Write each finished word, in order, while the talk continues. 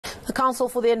The Council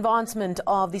for the Advancement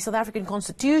of the South African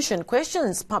Constitution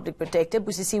questions Public Protector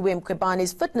Busisiwe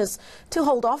Mkhwebana's fitness to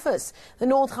hold office. The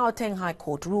North Gauteng High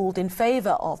Court ruled in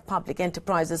favour of Public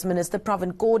Enterprises Minister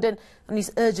Pravin Gordhan on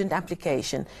his urgent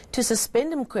application to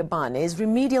suspend Mkhwebana's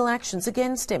remedial actions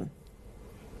against him.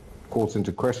 Calls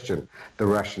into question the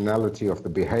rationality of the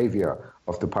behaviour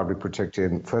of the public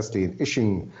protector, firstly in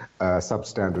issuing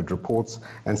substandard reports,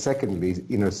 and secondly,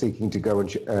 seeking to go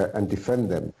and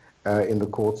defend them in the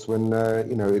courts when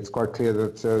it's quite clear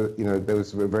that there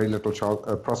was very little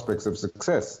prospects of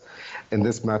success. In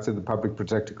this matter, the public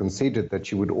protector conceded that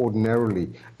she would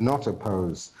ordinarily not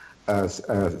oppose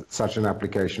such an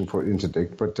application for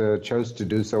interdict, but chose to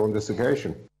do so on this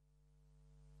occasion.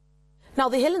 Now,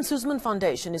 the Helen Suzman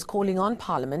Foundation is calling on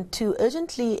Parliament to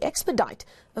urgently expedite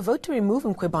a vote to remove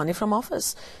Mkhwebana from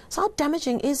office. So how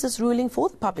damaging is this ruling for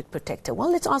the Public Protector?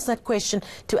 Well, let's ask that question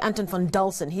to Anton Van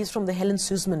Dalsen. He's from the Helen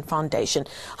Suzman Foundation.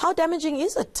 How damaging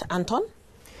is it, Anton?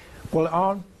 Well,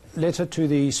 our letter to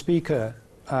the Speaker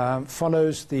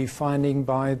follows the finding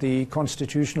by the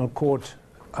Constitutional Court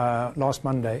last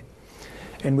Monday,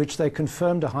 in which they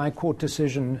confirmed a High Court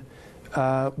decision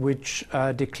which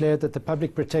declared that the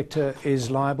Public Protector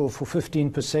is liable for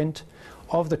 15%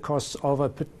 of the costs of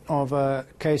a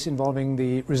case involving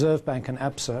the Reserve Bank and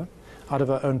ABSA out of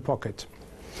her own pocket.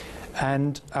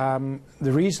 And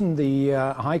the reason the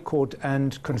High Court,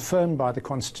 and confirmed by the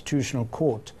Constitutional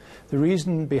Court, the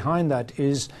reason behind that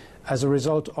is as a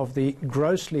result of the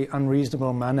grossly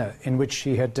unreasonable manner in which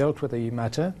she had dealt with the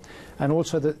matter, and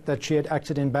also that she had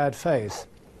acted in bad faith.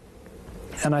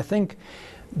 And I think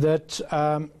that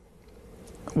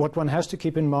what one has to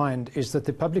keep in mind is that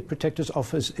the Public Protector's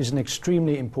Office is an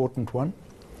extremely important one.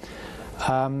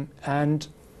 And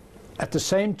at the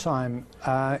same time,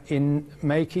 in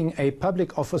making a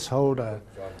public office holder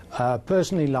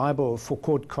personally liable for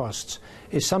court costs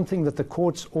is something that the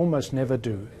courts almost never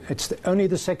do. It's only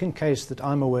the second case that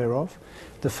I'm aware of.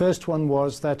 The first one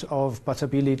was that of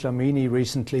Busisiwe Mkhwebana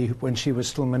recently, when she was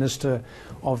still Minister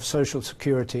of Social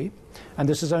Security. And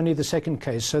this is only the second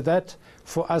case. So that,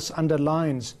 for us,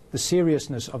 underlines the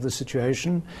seriousness of the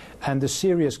situation and the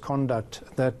serious conduct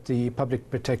that the Public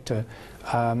Protector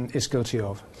is guilty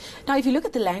of. Now, if you look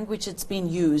at the language that's been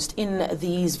used in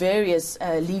these various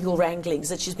legal wranglings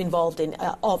that she's been involved in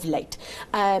of late,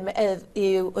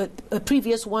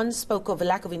 previous ones spoke of a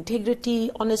lack of integrity,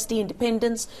 honesty,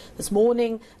 independence. This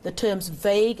morning, the terms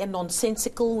vague and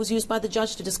nonsensical was used by the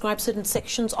judge to describe certain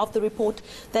sections of the report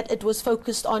that it was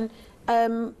focused on.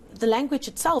 The language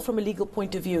itself, from a legal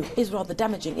point of view, is rather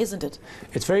damaging, isn't it?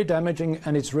 It's very damaging,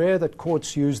 and it's rare that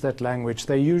courts use that language.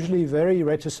 They're usually very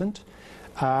reticent,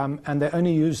 and they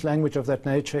only use language of that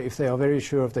nature if they are very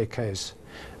sure of their case.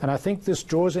 And I think this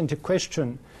draws into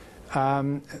question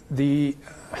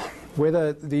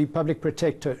whether the Public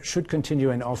Protector should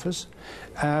continue in office.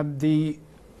 The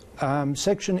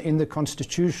section in the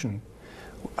Constitution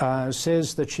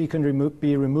says that she can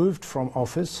be removed from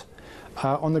office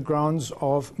on the grounds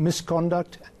of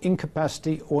misconduct,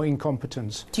 incapacity or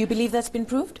incompetence. Do you believe that's been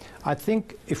proved? I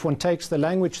think if one takes the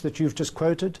language that you've just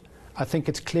quoted, I think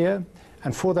it's clear,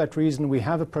 and for that reason we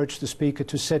have approached the Speaker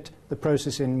to set the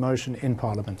process in motion in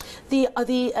Parliament. The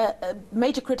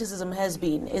major criticism has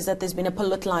been is that there's been a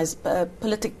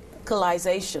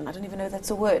politicalisation, I don't even know if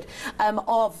that's a word,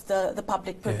 of the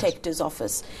Public Protector's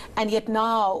Office, and yet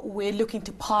now we're looking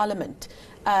to Parliament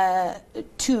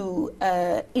to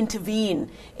intervene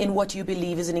in what you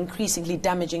believe is an increasingly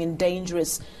damaging and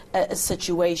dangerous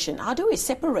situation. How do we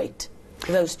separate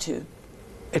those two?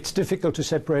 It's difficult to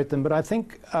separate them, but I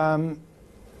think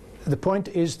the point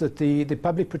is that the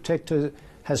Public Protector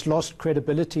has lost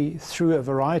credibility through a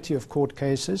variety of court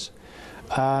cases.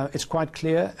 It's quite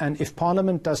clear, and if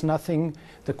Parliament does nothing,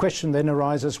 the question then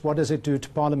arises, what does it do to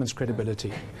Parliament's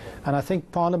credibility? And I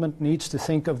think Parliament needs to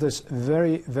think of this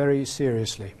very, very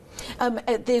seriously.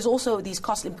 There's also these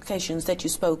cost implications that you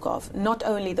spoke of, not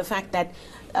only the fact that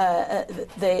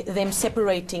them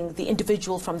separating the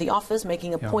individual from the office,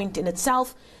 making a point in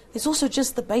itself. There's also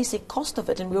just the basic cost of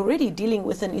it, and we're already dealing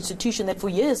with an institution that for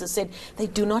years has said they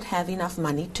do not have enough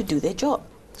money to do their job.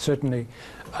 Certainly.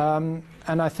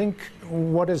 And I think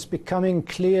what is becoming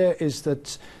clear is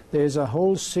that there's a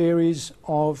whole series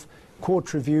of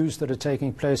court reviews that are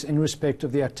taking place in respect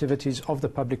of the activities of the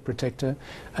Public Protector,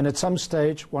 and at some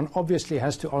stage one obviously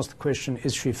has to ask the question,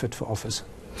 is she fit for office?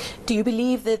 Do you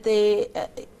believe that there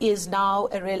is now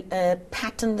a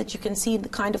pattern that you can see in the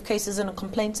kind of cases and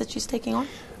complaints that she's taking on?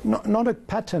 Not a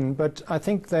pattern, but I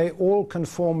think they all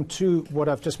conform to what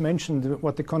I've just mentioned,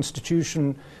 what the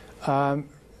Constitution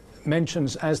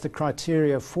mentions as the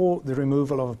criteria for the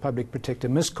removal of a public protector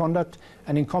misconduct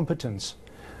and incompetence.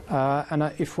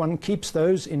 If one keeps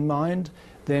those in mind,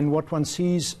 then what one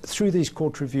sees through these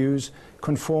court reviews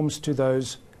conforms to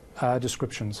those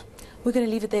descriptions. We're going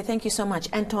to leave it there. Thank you so much.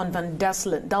 Anton Van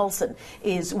Dalsen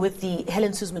is with the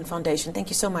Helen Suzman Foundation. Thank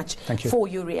you so much for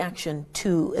your reaction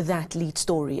to that lead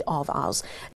story of ours.